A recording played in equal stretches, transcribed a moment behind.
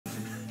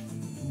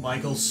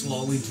Michael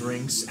slowly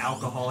drinks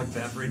alcoholic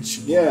beverage.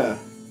 Yeah.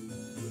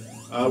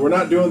 We're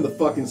not doing the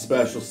fucking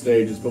special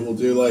stages, but we'll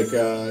do like,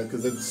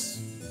 because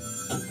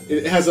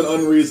it has an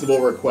unreasonable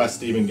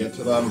request to even get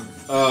to them.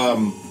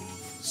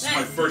 This is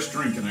my first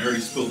drink and I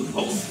already spilled it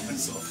all over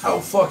myself. How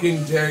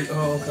fucking dare you?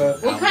 Oh,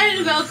 okay. What kind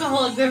of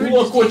alcoholic beverages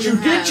Look what do you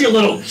did, you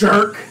little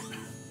jerk!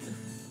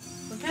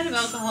 What kind of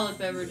alcoholic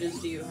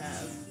beverages do you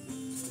have?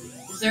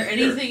 Is there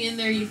anything in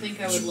there you think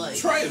I would like?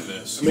 Try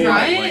this. I mean,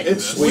 Try it?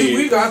 It's sweet.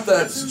 We got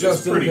that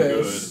just in pretty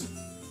case.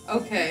 good.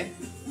 Okay.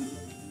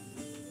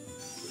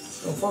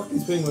 Oh, fuck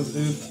these penguins,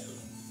 dude.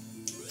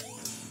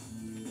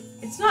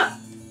 It's not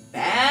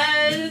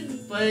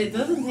bad, but it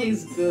doesn't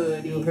taste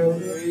good You either.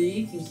 okay with it?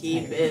 You can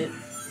keep it.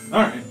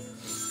 Alright.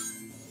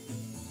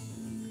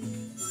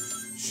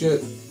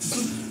 Shit.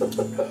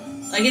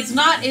 Like, it's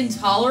not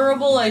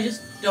intolerable, I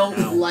just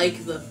don't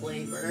like the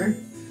flavor.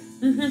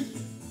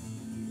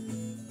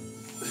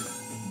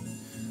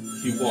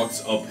 He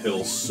walks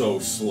uphill so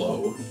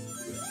slow.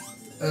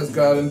 As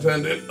God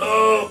intended.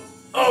 Oh,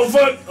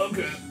 fuck.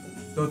 Okay.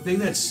 The thing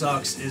that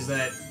sucks is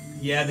that,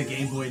 yeah, the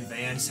Game Boy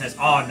Advance has...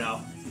 Oh,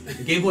 no.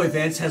 The Game Boy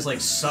Advance has,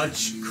 like,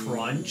 such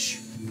crunch.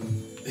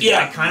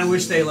 Yeah. I kind of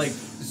wish they, like,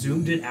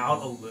 zoomed it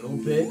out a little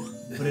bit.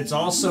 But it's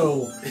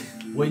also...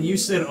 When you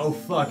said, oh,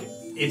 fuck,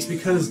 it's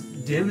because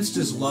Dimps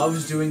just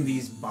loves doing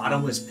these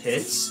bottomless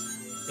pits.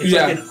 It's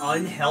like an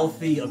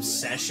unhealthy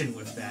obsession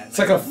with that. It's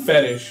like a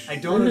fetish. I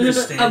don't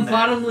understand A that.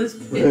 bottomless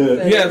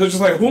pit. Yeah, they're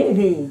just like,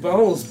 ooh,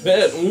 bottomless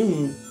pit,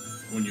 ooh.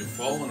 When you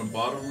fall in a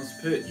bottomless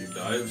pit, you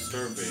die of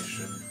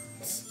starvation.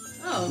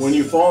 Oh. When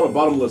you fall in a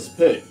bottomless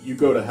pit, you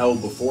go to hell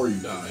before you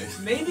die.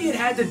 Maybe it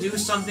had to do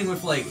something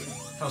with, like,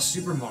 how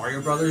Super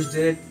Mario Brothers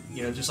did it.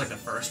 You know, just like the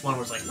first one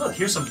was like, look,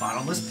 here's some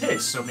bottomless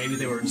pits. So maybe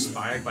they were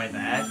inspired by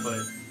that,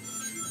 but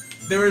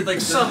there were, like,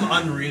 some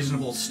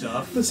unreasonable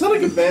stuff. The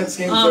Sonic Advance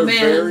games are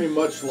very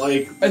much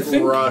like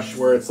Rush,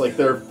 where it's like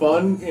they're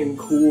fun and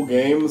cool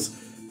games,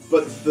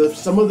 but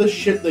some of the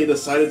shit they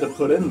decided to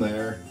put in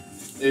there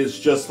is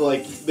just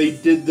like, they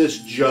did this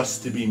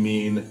just to be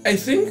mean. I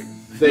think...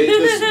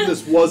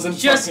 This wasn't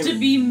just fucking, to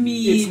be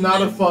mean. It's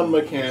not a fun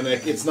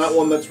mechanic. It's not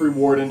one that's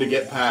rewarding to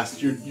get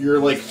past.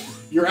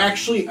 You're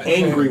actually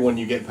angry when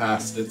you get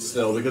past it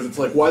still, because it's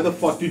like, why the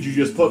fuck did you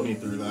just put me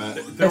through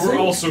that? There were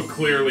also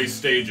clearly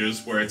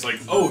stages where it's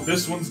like, oh,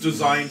 this one's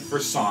designed for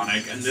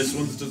Sonic, and this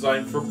one's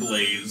designed for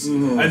Blaze,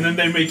 and then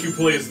they make you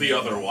play as the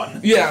other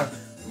one. Yeah.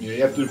 Yeah,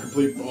 you have to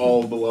complete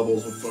all the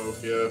levels with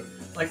both, yeah.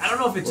 Like, I don't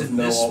know if it's in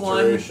this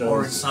one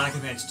or in Sonic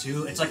Advance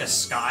 2. It's like a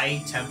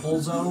sky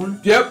temple zone.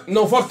 Yep,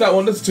 no, fuck that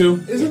one, that's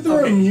 2. Isn't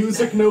there a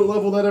music note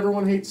level that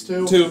everyone hates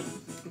too? 2.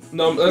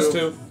 No, that's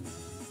 2.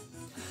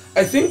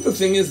 I think the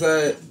thing is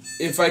that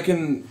if I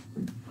can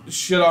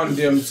shit on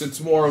Dimps,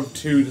 it's more of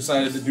 2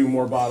 decided to do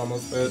more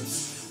bottomless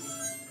pits.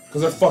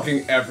 Because they're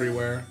fucking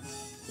everywhere.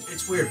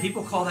 It's weird.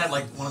 People call that,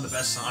 like, one of the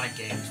best Sonic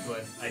games,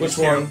 but I Which just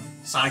hear one?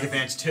 Sonic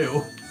Advance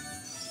 2.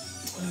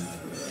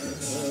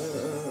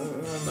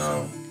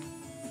 No.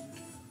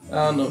 I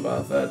don't know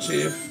about that,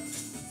 Chief.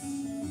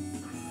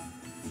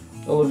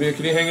 Olivia,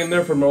 can you hang in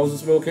there for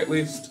Moses Milk at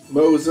least?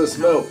 Moses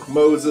Milk,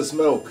 Moses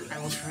Milk. I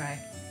will try.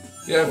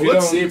 Yeah, well,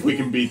 let's see if we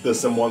can beat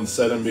this in one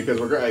setting,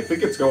 because I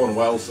think it's going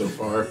well so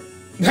far.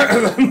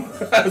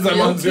 As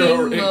I'm on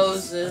 0 rings.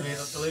 Moses. I mean,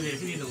 Olivia,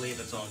 if you need to leave,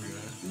 it's all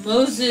good.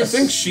 Moses. I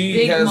think she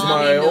Big has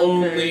Mommy my Milkers.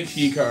 only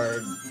key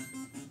card.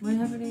 What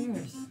happened to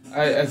yours?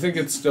 I think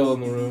it's still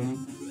in the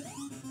room.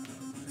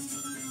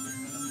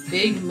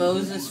 Big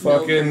Moses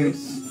Fucking...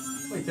 Milkers.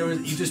 Wait, there was...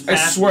 You just I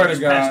passed, swear you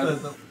to just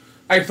passed God.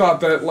 I thought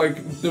that,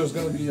 like, there was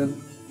gonna be a...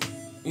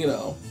 You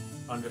know...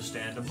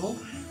 Understandable.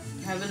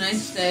 Have a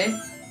nice day.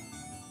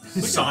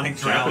 Sonic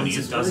drowns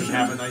and doesn't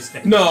have a nice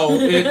day. No,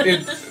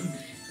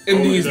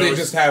 in these they was,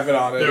 just have it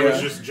on it. There yeah.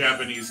 was just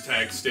Japanese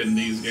text in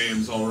these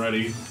games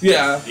already.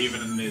 Yeah.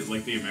 Even in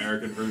the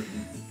American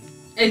version.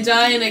 I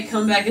die and I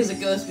come back as a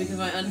ghost because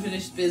my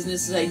unfinished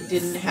business is I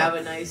didn't have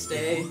a nice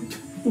day.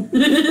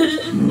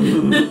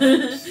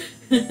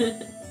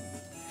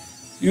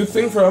 You'd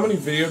think for how many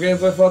video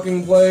games I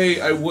fucking play,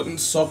 I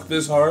wouldn't suck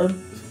this hard?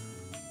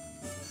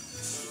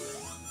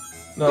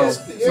 No. Yes,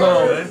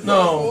 No.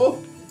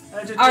 No.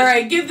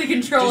 Alright, give the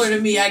controller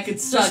to me, I could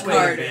suck wait a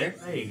harder. bit.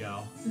 There you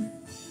go.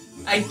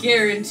 I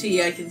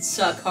guarantee I can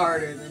suck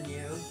harder than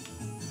you.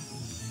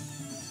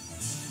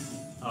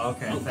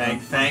 Okay,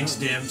 thanks,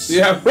 Dimps.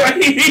 Yeah, right?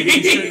 You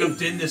shouldn't have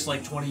done this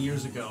like 20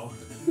 years ago.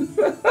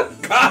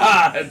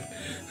 God!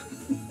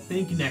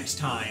 Think next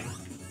time.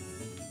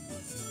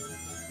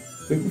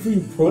 Think before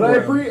you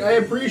But program. I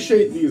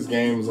appreciate these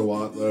games a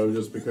lot, though,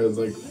 just because,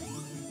 like,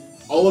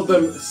 all of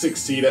them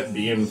succeed at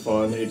being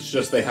fun. It's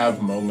just they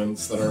have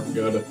moments that aren't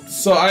good.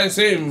 So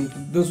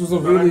this was a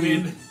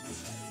really...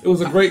 It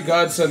was a great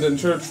godsend in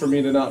church for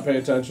me to not pay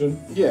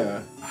attention.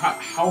 Yeah.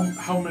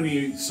 How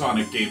many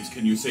Sonic games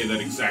can you say that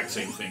exact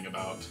same thing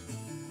about?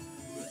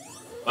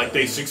 Like,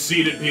 they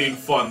succeed at being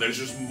fun, there's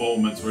just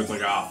moments where it's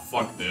like, ah,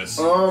 fuck this.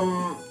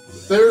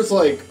 There's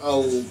like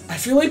a... I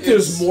feel like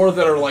there's more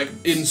that are, like,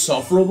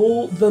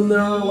 insufferable than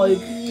there are, like...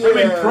 I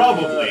mean,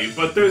 probably,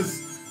 but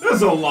there's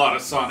There's a lot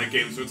of Sonic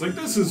games where it's like,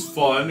 this is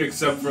fun,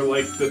 except for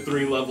like the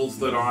 3 levels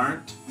that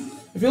aren't.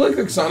 I feel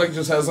like Sonic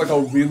just has like a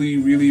really,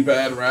 really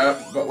bad rap,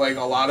 but like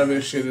a lot of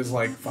his shit is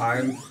like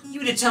fine. You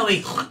mean to tell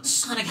me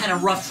Sonic had a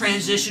rough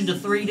transition to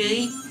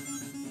 3D?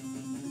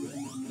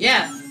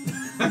 Yeah.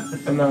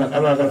 I'm not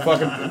gonna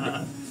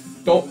fucking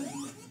don't.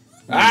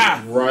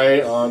 Ah!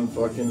 Right on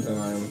fucking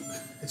time.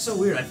 It's so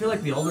weird. I feel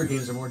like the older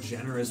games are more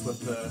generous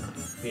with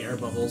the air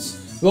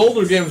bubbles. The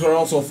older games are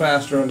also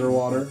faster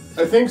underwater.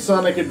 I think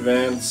Sonic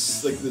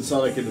Advance, like the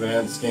Sonic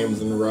Advance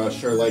games in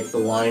Rush, are like the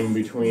line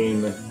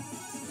between,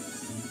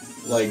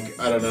 like,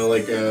 I don't know,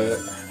 like a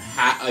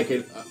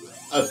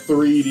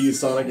 3D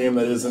Sonic game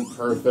that isn't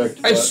perfect.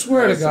 I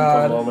swear to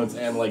God. Some moments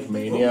and like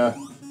Mania.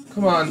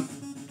 Come on.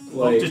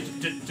 Like,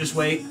 just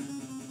wait.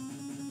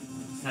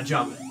 Now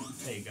jump.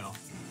 There you go.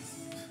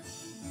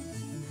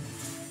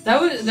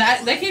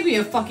 That gave me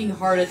a fucking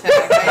heart attack.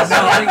 I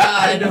swear to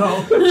God. I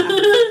know.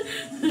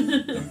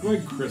 I'm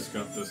glad Chris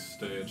got this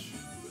stage.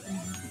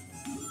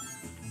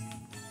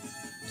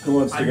 who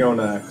wants to go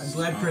next? I'm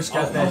glad Chris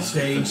got that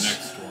stage The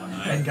next one.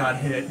 and got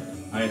hit.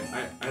 I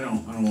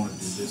don't want to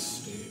do this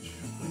stage.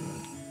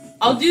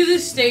 I'll do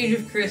this stage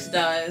if Chris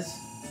dies.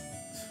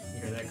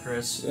 You hear that,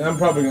 Chris? Yeah, I'm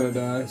probably gonna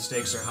die. The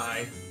stakes are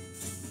high.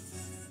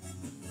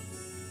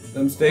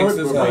 Them stakes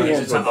is We're high.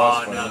 playing It's for a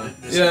boss no,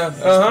 fight, this, Yeah,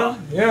 this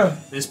yeah.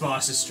 This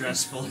boss is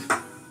stressful.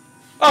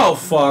 Oh,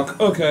 fuck.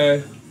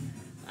 Okay.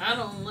 I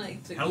don't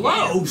like to.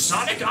 Hello, camp.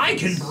 Sonic. I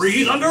can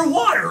breathe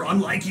underwater,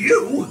 unlike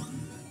you.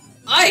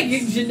 I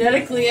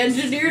genetically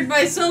engineered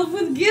myself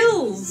with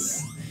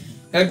gills.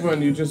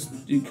 Eggman,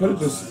 you could have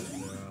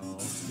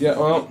just. Yeah,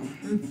 well.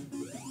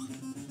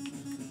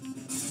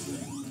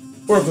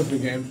 Work with me,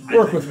 game.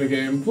 Work with me,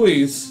 game,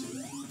 please.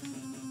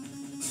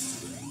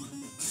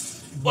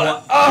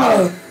 What?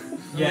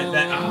 Yeah,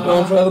 that.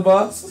 Going for the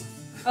boss?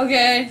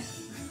 Okay.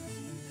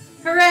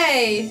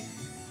 Hooray!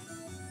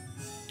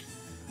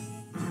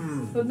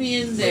 Put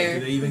me in there.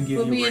 Do they even give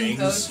Put you me in,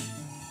 rings?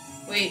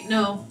 coach. Wait,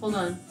 no. Hold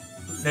on.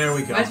 There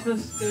we Am go. I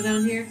supposed to go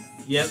down here?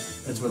 Yep,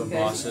 that's where the Okay.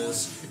 boss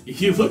is.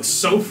 He looks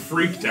so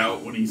freaked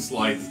out when he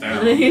slides down.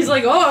 And then he's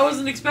like, "Oh, I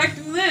wasn't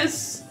expecting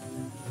this."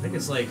 I think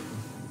it's like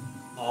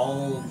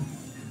all.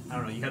 I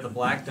don't know. You have the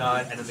black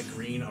dot and then the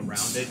green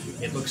around it.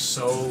 It looks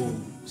so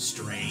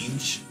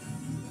strange.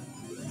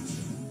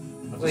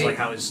 Just Wait. like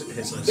how his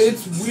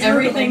It's weird.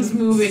 Everything's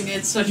moving.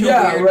 It's such a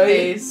Yeah, weird right?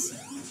 pace.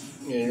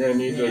 Yeah, you're gonna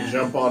need Yeah. to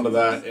jump onto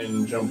that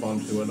and jump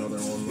onto another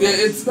one. Yeah,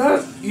 it's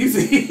not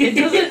easy. It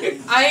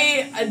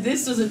doesn't.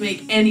 This doesn't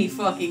make any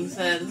fucking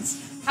sense.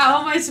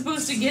 How am I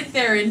supposed to get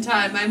there in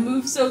time? I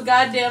move so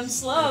goddamn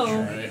slow.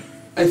 Right.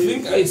 I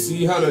think I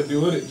see how to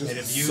do it. It just And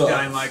if you sucks.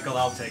 die, Michael,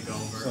 I'll take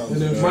over. Sounds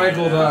And if good.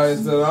 Michael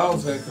dies, then I'll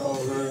take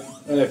over.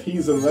 And if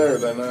he's in there,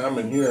 then I'm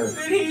in here.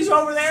 And he's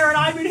over there, and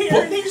I'm in here,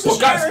 and he's the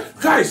sheriff.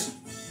 Guys!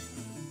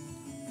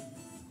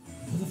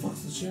 Where the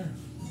fuck's the sheriff?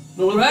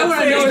 No, where the Right fuck's when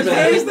I know the it's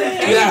caveman? the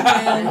Yeah.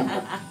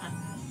 caveman.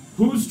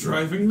 Who's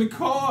driving the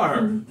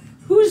car?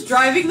 Who's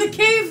driving the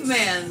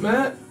caveman?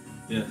 Matt,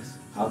 Yes.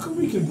 how come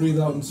we can breathe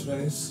out in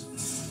space?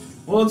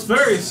 Well, it's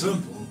very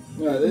simple.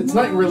 Yeah, it's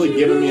not really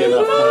giving me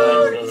enough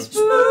time to...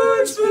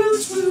 Smooth,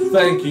 smooth, smooth.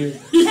 Thank you.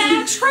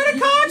 Tax credit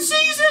card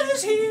season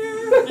is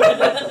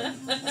here.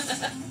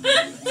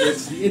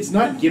 It's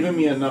not giving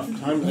me enough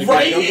time to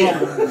Right.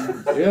 jump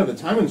off. Yeah, the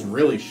timing's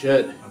really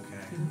shit. Okay.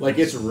 Like,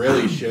 it's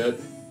really shit.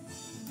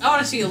 I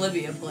want to see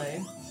Olivia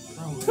play.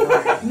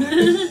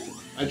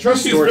 I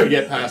trust Stuart to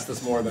get past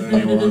this more than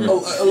anyone.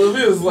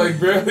 Olivia's like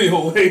barely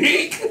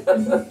awake.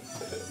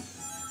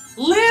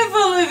 Live,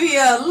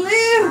 Olivia!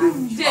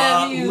 Live!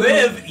 Damn you!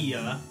 Live,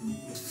 Ia.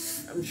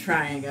 I'm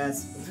trying,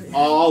 guys.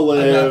 I'll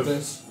I got live. Ah,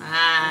 this.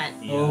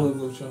 Yeah. I'll live,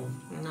 Lucho.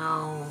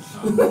 no.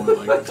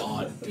 Oh my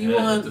god.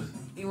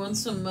 You want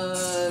some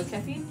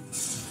caffeine?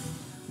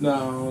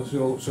 No,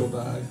 she'll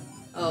die.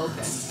 Oh, okay.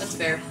 That's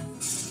fair.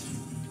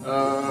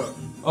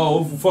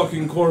 Oh,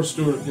 fucking Core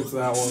Stewart gets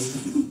that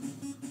one.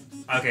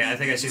 Okay, I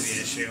think I see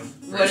the issue.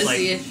 What It's is like,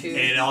 the issue?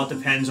 It all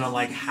depends on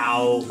like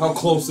how. How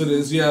close it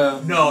is, yeah.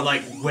 No,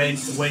 like when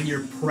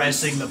you're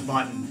pressing the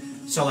button.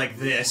 So like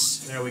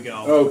this. There we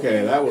go.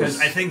 Okay, that was... Because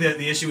I think that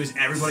the issue is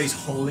everybody's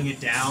holding it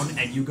down,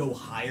 and you go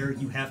higher,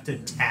 you have to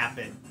tap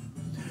it.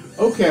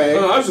 Okay.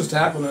 No, I was just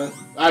tapping it.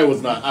 I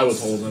was not. I was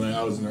holding it.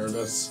 I was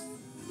nervous.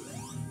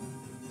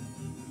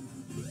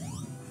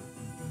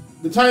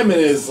 The timing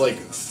is, like,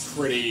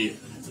 pretty...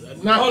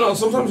 Not, Oh no,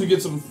 sometimes you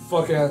get some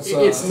fuck ass.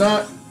 It's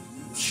not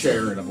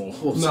charitable.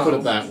 We'll just No. put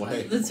it that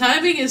way. The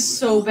timing is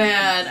so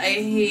bad. I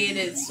hate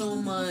it so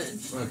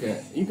much.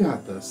 Okay, you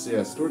got this.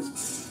 Yeah,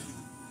 Stuart's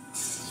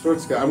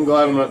got... I'm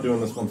glad I'm not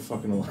doing this one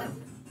fucking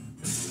alone.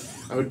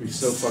 I would be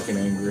so fucking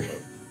angry.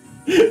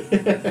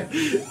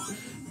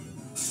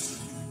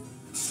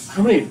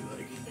 How many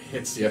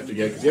hits do you have to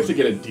get? Because you have to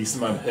get a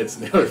decent amount of hits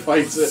in the other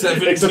fights.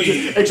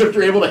 17. Except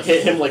you're able to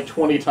hit him like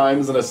 20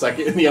 times in a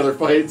second in the other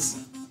fights.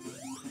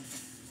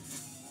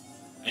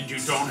 And you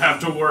don't have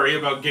to worry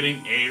about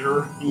getting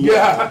air.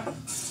 Yeah.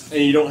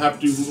 And you don't have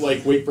to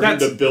like wait for him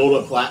That's- to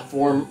build a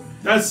platform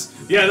That's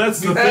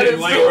the thing.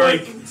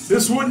 Like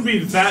this wouldn't be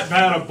that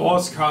bad a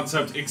boss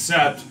concept,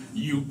 except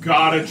you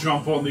gotta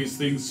jump on these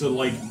things to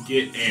like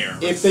get air.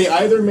 If they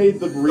either made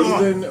the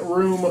breathing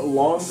room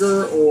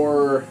longer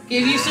or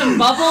give you some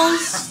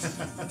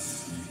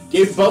bubbles.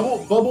 Gave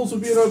bubbles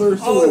would be another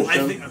solution. Oh, I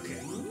think okay.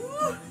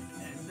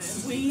 And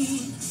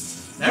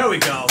then there we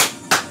go.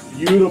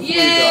 Beautifully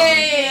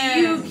Yay!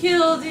 You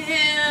killed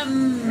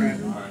him.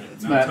 Alright,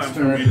 It's now Matt's time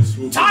turn. for me to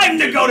swoop. Time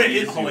to go to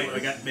it. Oh wait, I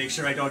got to make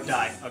sure I don't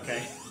die.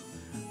 Okay.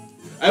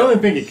 I don't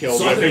even think it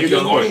killed. I think it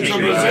just going pushed to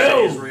me Brazil.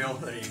 back. Israel.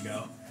 There you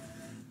go.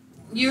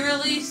 You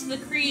release the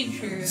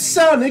creature.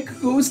 Sonic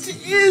goes to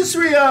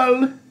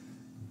Israel.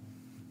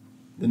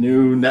 The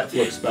new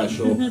Netflix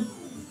special.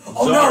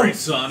 Oh Sorry, no!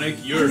 Sonic,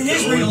 you're I'm in going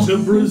Israel. to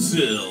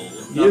Brazil.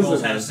 Knuckles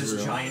in has this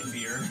Israel. giant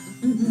beard.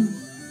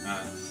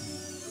 I'm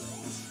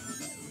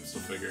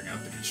still figuring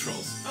out the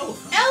controls.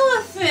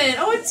 Elephant.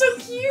 Oh, it's so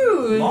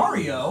cute.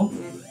 Mario.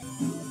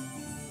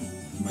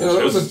 Yeah,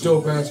 that was a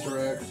dope ass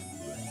direct.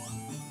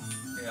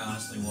 It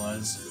honestly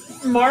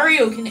was.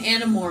 Mario can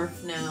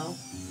anamorph now.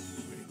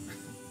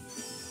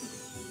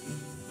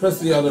 Press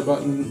the other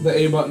button. The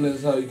A button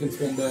is how you can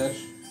spin dash.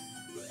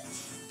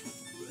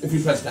 If you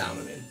press down,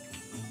 I mean.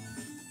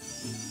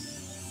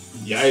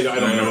 Yeah, I don't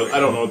know. I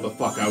don't know what the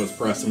fuck I was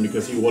pressing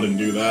because he wouldn't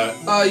do that.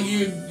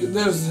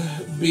 There's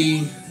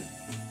B.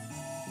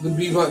 The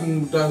B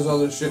button does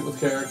other shit with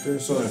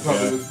characters, so it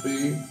probably was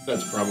B.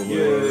 That's probably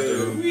what I was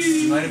doing.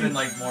 You might have been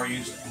like more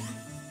used.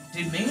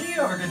 Did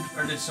Mania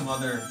or did some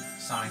other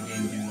Sonic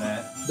game do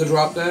that? The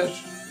drop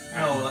dash?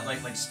 No,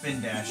 like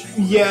spin dashing.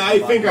 Yeah, I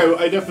think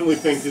I definitely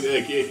think that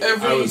like, I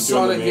Every was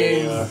Sonic doing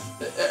game.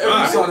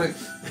 Every Sonic.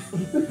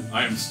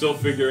 I am still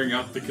figuring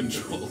out the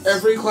controls.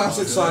 Every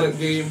classic Sonic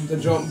game, the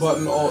jump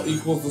button all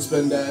equals the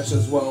spin dash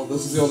as well.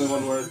 This is the only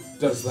one where it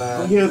does Oh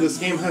that. yeah, this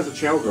game has a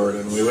Chao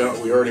garden. We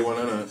already went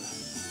in it.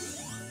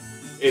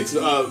 It's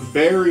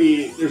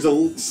there's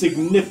a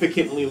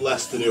significantly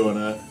less to do in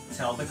it.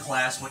 Tell the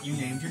class what you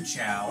named your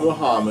Chao.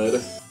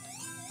 Muhammad.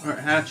 Alright,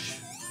 Hatch.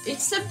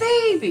 It's a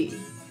baby.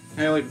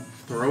 Can I like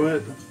throw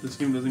it? This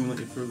game doesn't even let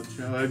you throw the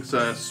Chao eggs.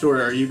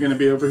 Story, are you gonna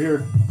be over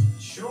here?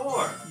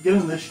 Sure. Get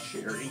in this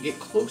chair and get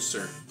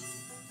closer.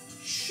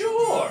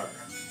 Sure.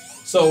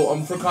 So,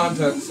 for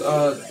context,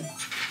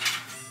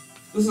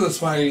 this is a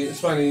spiny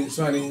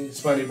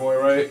boy,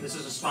 right? This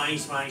is a spiny.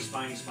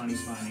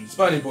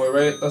 Spiny boy,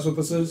 right? That's what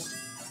this is?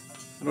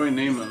 How do I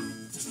name him?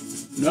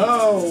 No,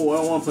 I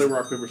don't want to play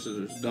rock, paper,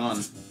 scissors.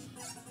 Done.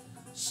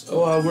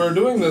 So, we're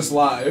doing this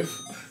live.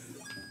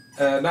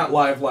 Not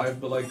live,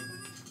 but like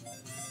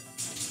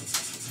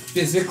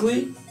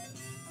physically.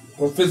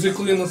 We're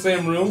physically in the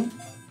same room.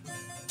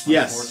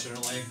 Yes.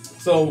 Unfortunately.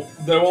 So,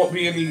 there won't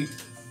be any,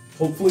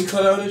 hopefully,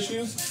 cutout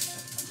issues.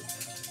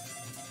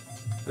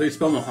 How do you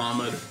spell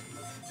Muhammad?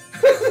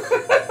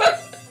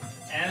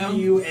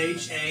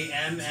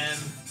 Muhamm.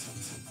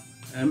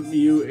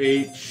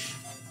 M-U-H...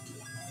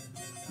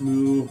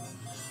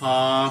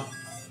 Muha...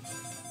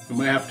 We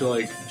might have to,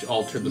 like,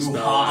 alter the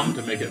spelling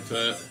to make it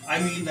fit.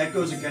 I mean, that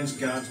goes against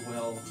God's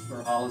will,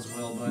 or Allah's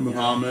will, but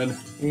Muhammad.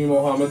 You mean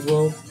Mohammed's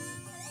will?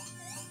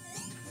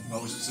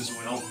 Moses'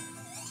 will.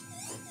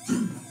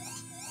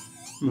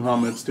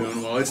 Muhammad's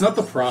doing well. It's not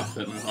the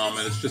Prophet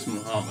Muhammad, it's just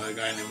Muhammad, a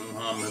guy named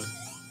Muhammad.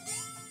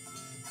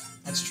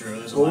 That's true,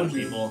 there's a lot of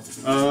people.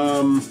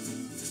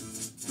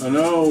 Oh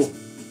no.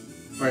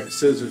 Alright,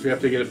 scissors, we have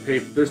to get a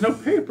paper. There's no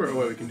paper. Oh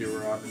wait, we can do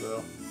rock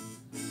though.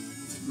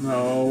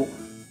 No.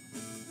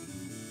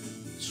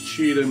 It's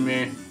cheating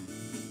me.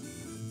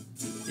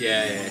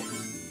 Yay.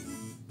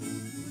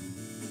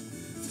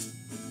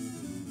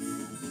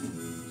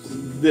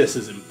 This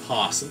is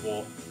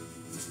impossible.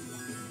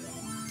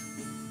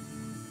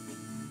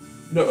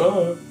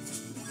 No.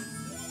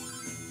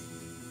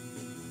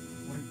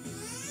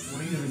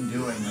 What are you even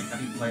doing? Like, how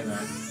do you play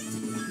that?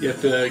 You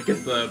have to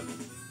get the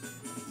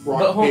rock,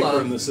 But hold paper,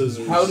 on. and the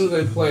scissors. How do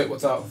they play it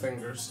without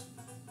fingers?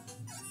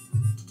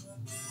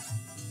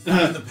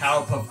 The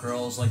Powerpuff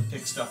Girls like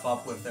pick stuff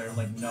up with their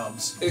like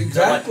nubs.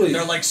 Exactly.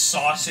 They're like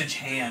sausage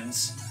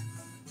hands.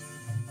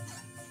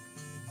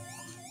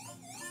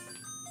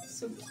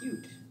 So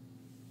cute.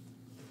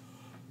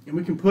 And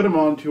we can put them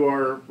onto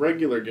our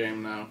regular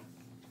game now.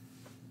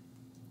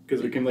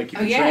 Because we can like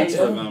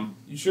transfer them.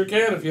 You sure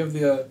can if you have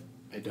the.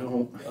 I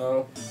don't.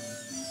 Oh.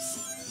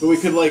 But we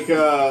could like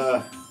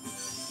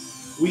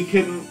we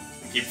can.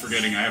 I keep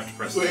forgetting I have to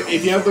press the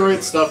If you have the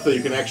right stuff, though,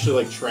 you can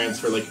actually like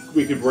transfer. Like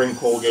we could bring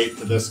Colgate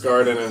to this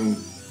garden and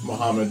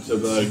Muhammad to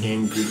the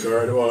GameCube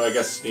garden. Well, I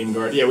guess Steam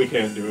garden. Yeah, we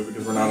can't do it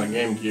because we're not on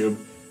GameCube.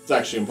 It's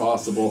actually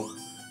impossible.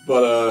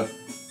 But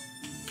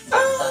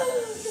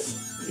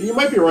you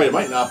might be right. It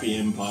might not be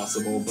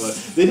impossible, but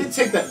they did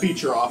take that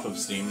feature off of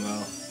Steam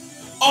though.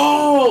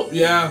 Oh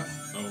yeah.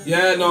 Oh.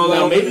 Yeah, no,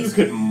 Now that maybe you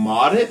could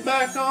mod it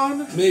back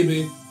on.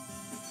 Maybe.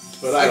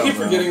 But I don't keep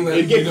know. forgetting that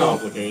It'd get we don't-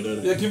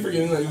 complicated. Yeah, I keep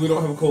forgetting that we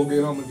don't have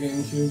Colgate on the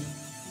GameCube.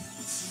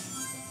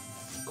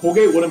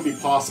 Colgate wouldn't be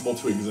possible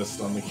to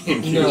exist on the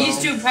GameCube. No. He's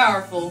too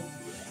powerful.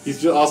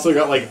 He's just also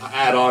got like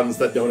add-ons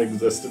that don't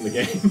exist in the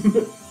game.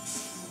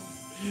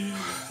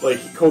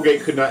 Like,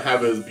 Colgate could not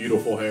have his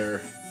beautiful hair.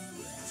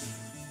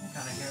 What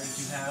kind of hair did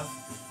you have?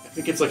 I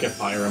think it's like a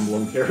Fire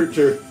Emblem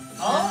character.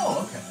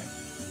 Oh, okay.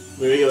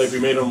 We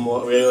made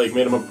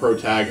him a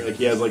protag. Like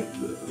he has like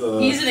the.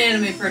 He's an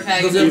anime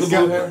protagonist. Does he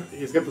have the blue hair?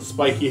 He's got the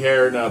spiky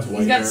hair. Now it's white.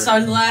 He's got hair.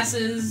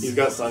 sunglasses. He's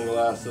got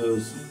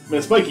sunglasses. I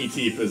mean, spiky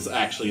teeth is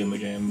actually in the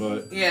game,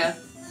 but Yeah.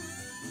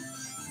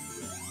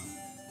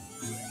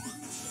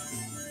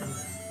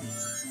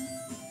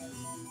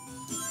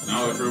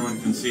 Now everyone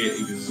can see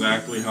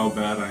exactly how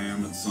bad I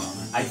am at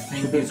Sonic. I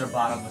think these are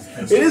bottomless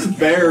pits. it is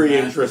very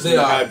interesting They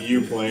to are. have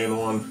you playing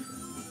one.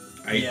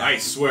 I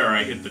swear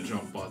I hit the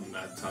jump button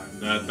that time.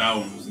 That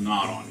one was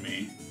not on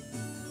me.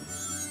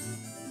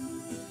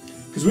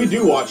 Because we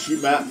do watch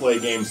Matt play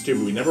games too,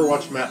 but we never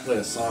watch Matt play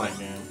a Sonic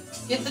game.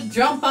 Get the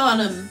jump on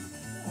him.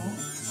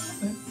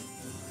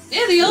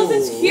 Yeah, the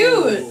elephant's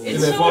cute.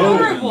 It's so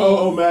adorable.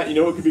 Oh, Matt, you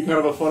know what could be kind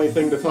of a funny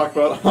thing to talk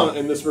about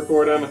in this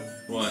recording?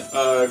 What?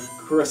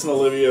 Chris and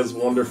Olivia's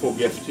wonderful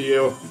gift to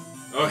you.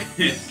 Oh,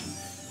 yeah.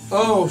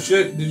 Oh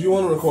shit! Did you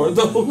want to record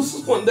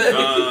those one day?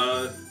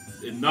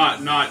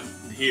 Not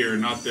here,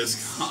 not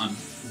this con.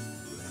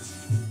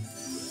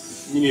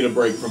 You need a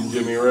break from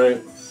Jimmy,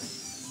 right?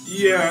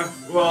 Yeah,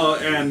 well,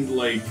 and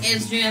like,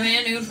 It's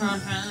Jimmy Neutron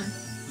time.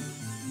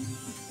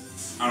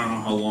 I don't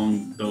know how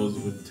long those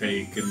would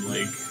take, and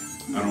like,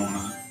 I don't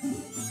wanna.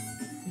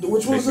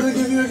 Which ones did I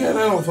give you again?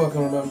 I don't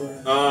fucking remember.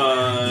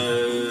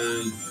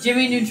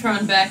 Jimmy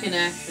Neutron back in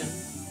action.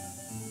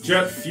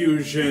 Jet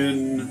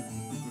Fusion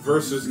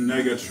versus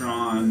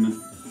Negatron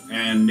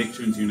and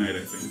Nicktoons Unite, I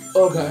think.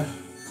 Okay.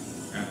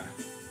 Yeah.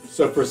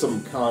 So for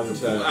some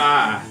context,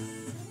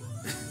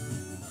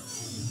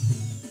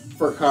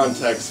 for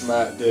context,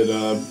 Matt did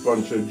a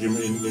bunch of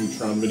Jimmy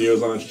Neutron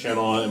videos on his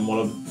channel,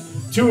 and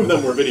two of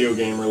them were video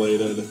game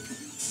related.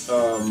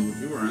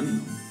 You were in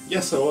them.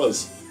 Yes, I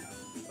was.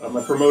 I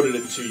promoted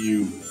it to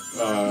you,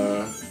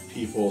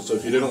 people. So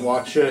if you didn't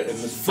watch it and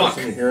this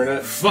person you're hearing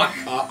it, Fuck!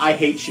 I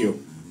hate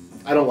you.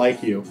 I don't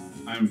like you.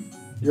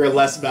 You're a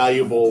less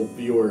valuable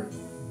viewer.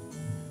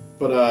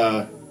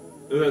 But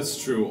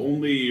That's true.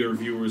 Only your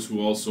viewers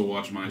who also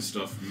watch my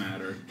stuff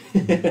matter.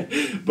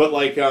 but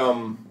like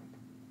oh,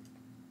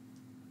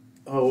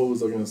 what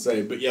was I gonna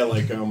say? But yeah,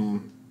 like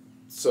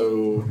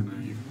so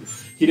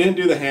he didn't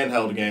do the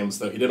handheld games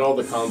though. He did all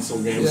the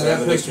console games Yeah,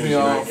 that and the pissed me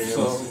Nicktoons off. games.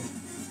 So.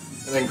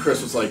 And then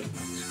Chris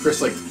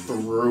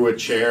threw a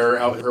chair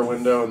out her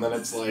window, and then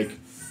it's like,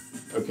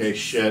 okay,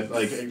 shit.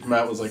 Like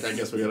Matt was like, I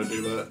guess we gotta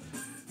do that.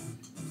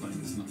 Playing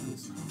as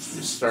Knuckles now.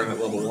 You're starting at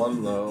level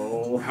 1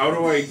 though. How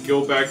do I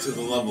go back to the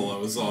level I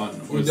was on?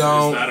 Is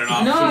don't. that an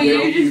option? No,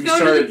 you just go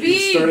to the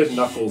beach. You started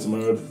Knuckles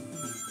mode.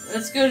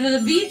 Let's go to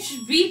the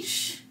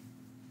beach.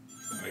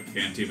 I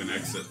can't even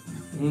exit.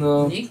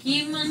 No.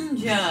 Nicki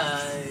Minaj.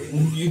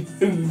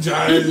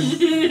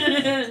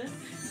 Jive.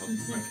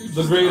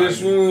 The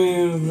greatest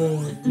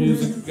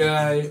music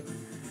guy.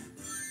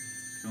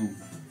 No,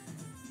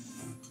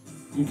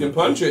 You can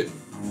punch it.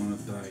 I wanna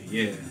die.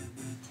 Yeah.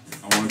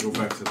 I wanna go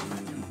back to the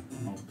menu.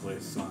 I wanna play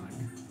Sonic.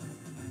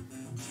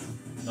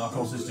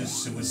 Knuckles is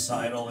just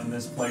suicidal in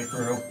this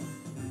playthrough.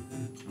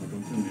 Oh,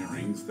 don't give me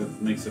rings.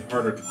 That makes it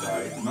harder to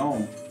die.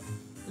 No.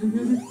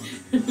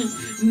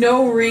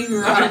 No ring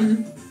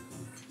run.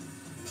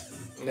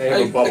 They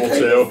have a bubble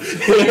too.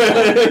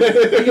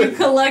 You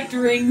collect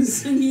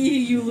rings and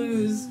you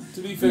lose.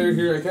 To be fair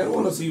here, I kind of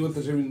want to see what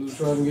the Jimmy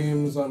Neutron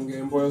games on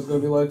Game Boy is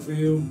going to be like for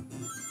you.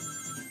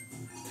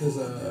 Because,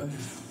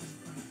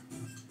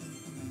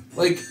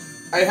 like,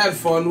 I had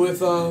fun with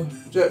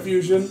Jet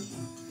Fusion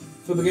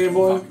for the Game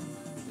Boy.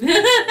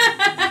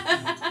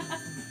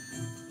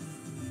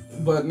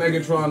 But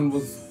Negatron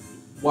was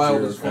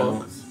wild as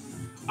fuck.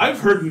 I've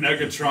heard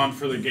Negatron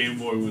for the Game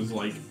Boy was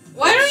like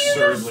Why don't you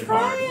absurdly just try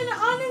hard. an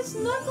honest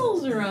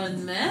Knuckles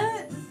run,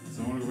 Matt?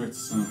 So I want to go back to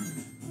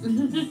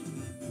Sonic.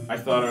 I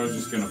thought I was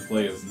just gonna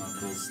play as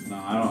Knuckles. No,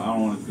 I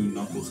don't want to do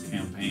Knuckles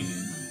campaign.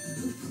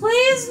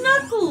 Play as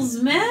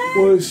Knuckles, Matt.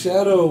 Was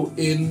Shadow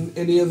in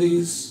any of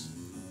these?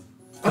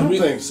 I don't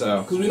think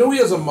so. Because we know he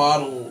has a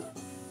model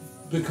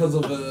because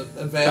of the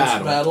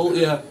advanced battle.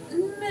 Yeah.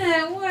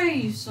 Matt, why are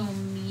you so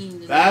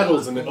mean to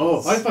Battles and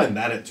Knuckles? if I find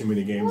that at too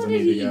many games, What I need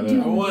did to he get do?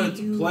 it. I wanted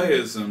to play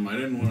as him. I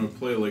didn't want to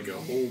play like a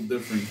whole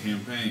different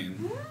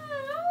campaign.